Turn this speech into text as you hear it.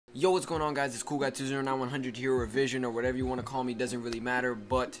Yo, what's going on, guys? It's Cool Guy 209100 here, revision, or whatever you want to call me, doesn't really matter.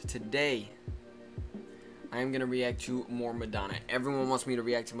 But today, I am going to react to more Madonna. Everyone wants me to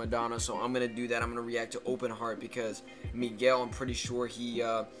react to Madonna, so I'm going to do that. I'm going to react to Open Heart because Miguel, I'm pretty sure he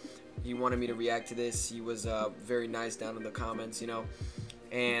wanted me to react to this. He was very nice down in the comments, you know.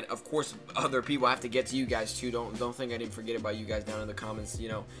 And of course, other people. I have to get to you guys too. Don't think I didn't forget about you guys down in the comments, you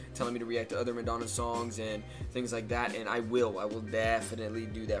know, telling me to react to other Madonna songs and things like that. And I will definitely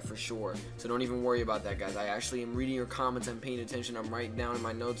do that for sure. So don't even worry about that, guys. I actually am reading your comments. I'm paying attention. I'm writing down in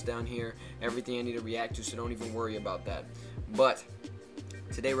my notes down here everything I need to react to. So don't even worry about that. But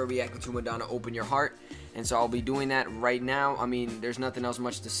today we're reacting to Madonna Open Your Heart. And so I'll be doing that right now. I mean, there's nothing else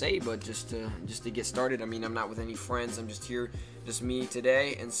much to say, but just to get started. I mean, I'm not with any friends. I'm just here, just me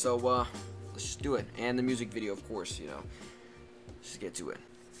today. And so let's just do it. And the music video, of course, you know. Let's just get to it.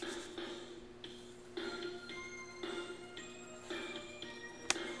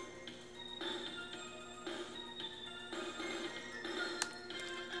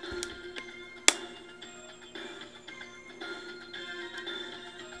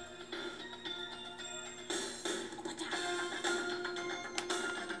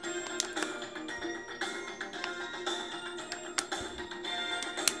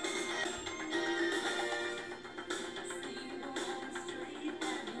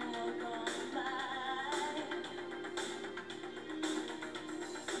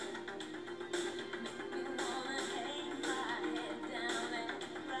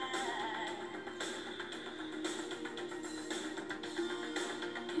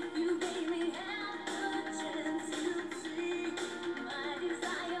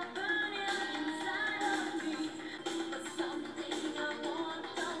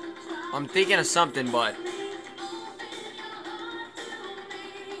 I'm thinking of something, but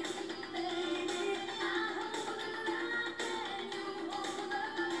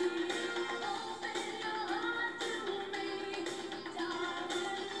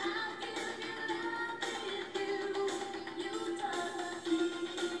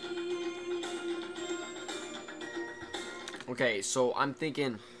okay, so I'm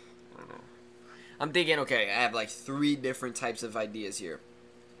thinking, okay, I have like 3 different types of ideas here.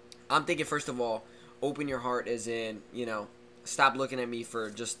 I'm thinking, first of all, open your heart as in, you know, stop looking at me for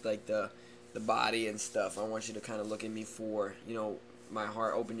just like the body and stuff. I want you to kind of look at me for, you know, my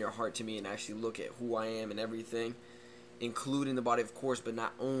heart. Open your heart to me and actually look at who I am and everything, including the body, of course, but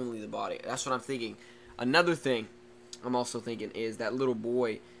not only the body. That's what I'm thinking. Another thing I'm also thinking is that little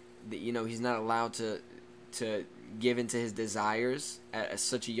boy, that, you know, he's not allowed to give into his desires at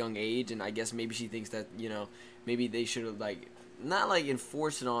such a young age, and I guess maybe she thinks that, you know, maybe they should have, like, not like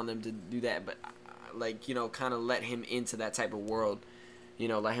enforce it on them to do that, but like, you know, kind of let him into that type of world, you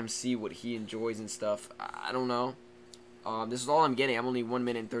know, let him see what he enjoys and stuff. I don't know. This is all I'm getting. I'm only 1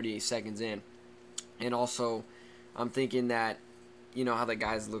 minute and 38 seconds in. And also, I'm thinking that, you know, how the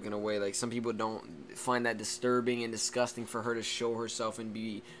guy's looking away, like, some people don't find that disturbing and disgusting for her to show herself and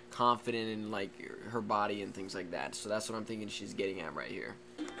be confident in, like, her body and things like that. So that's what I'm thinking she's getting at right here.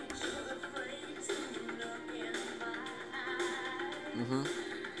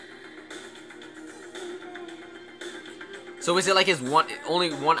 So is it like his only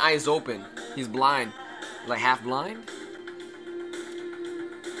one eye is open? He's blind, like half blind?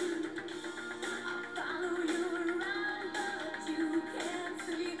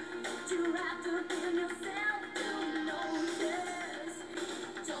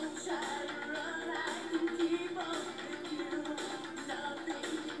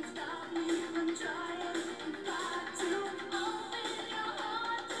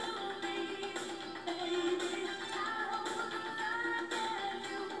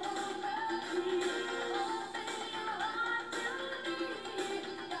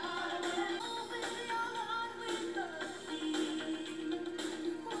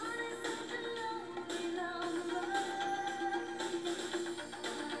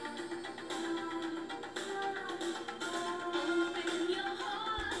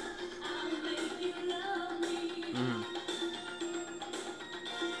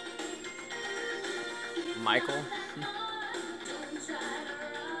 Michael?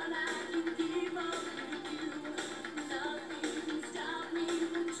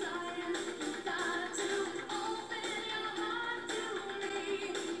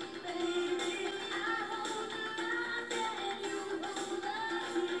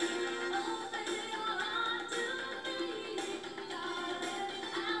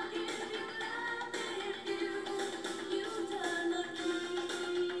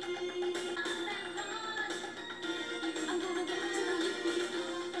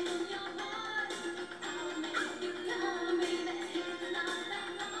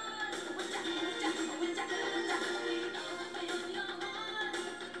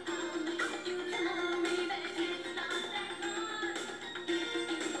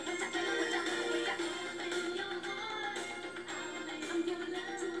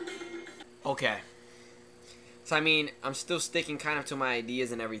 Okay. So, I mean, I'm still sticking kind of to my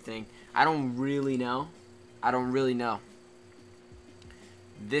ideas and everything. I don't really know.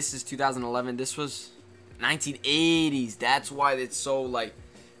 This is 2011. This was 1980s. That's why it's so, like,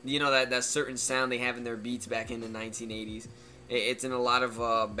 you know, that certain sound they have in their beats back in the 1980s. It's in a lot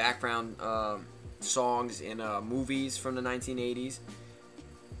of background songs in movies from the 1980s.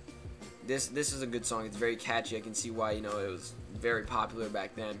 This is a good song. It's very catchy. I can see why, you know, it was very popular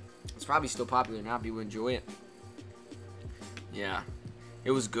back then. It's probably still popular now. People enjoy it. Yeah,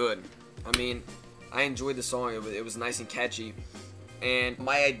 it was good. I mean, I enjoyed the song. It was nice and catchy. And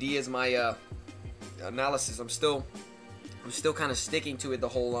my ideas, my analysis, I'm still kind of sticking to it. The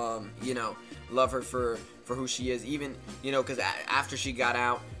whole, you know, love her for who she is. Even, you know, because after she got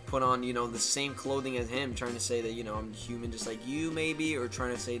out, put on, you know, the same clothing as him, trying to say that, you know, I'm human just like you, maybe, or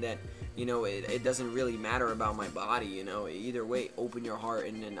trying to say that, you know, it doesn't really matter about my body. You know, either way, open your heart,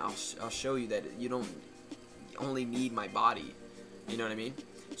 and then I'll show you that you don't only need my body. You know what I mean?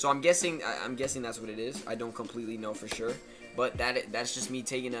 So I'm guessing that's what it is. I don't completely know for sure, but that's just me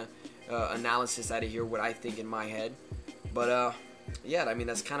taking a analysis out of here, what I think in my head. But yeah, I mean,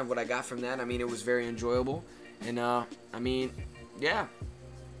 that's kind of what I got from that. I mean, it was very enjoyable, and I mean, yeah.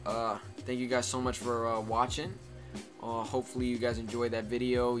 Thank you guys so much for watching. Hopefully you guys enjoyed that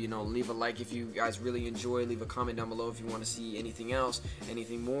video. You know, leave a like if you guys really enjoy. Leave a comment down below if you want to see anything else,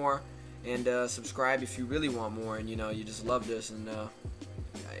 anything more, and subscribe if you really want more. And you know, you just love this, and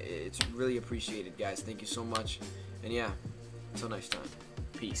it's really appreciated, guys. Thank you so much. And yeah, until next time,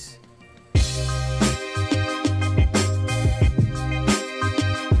 peace.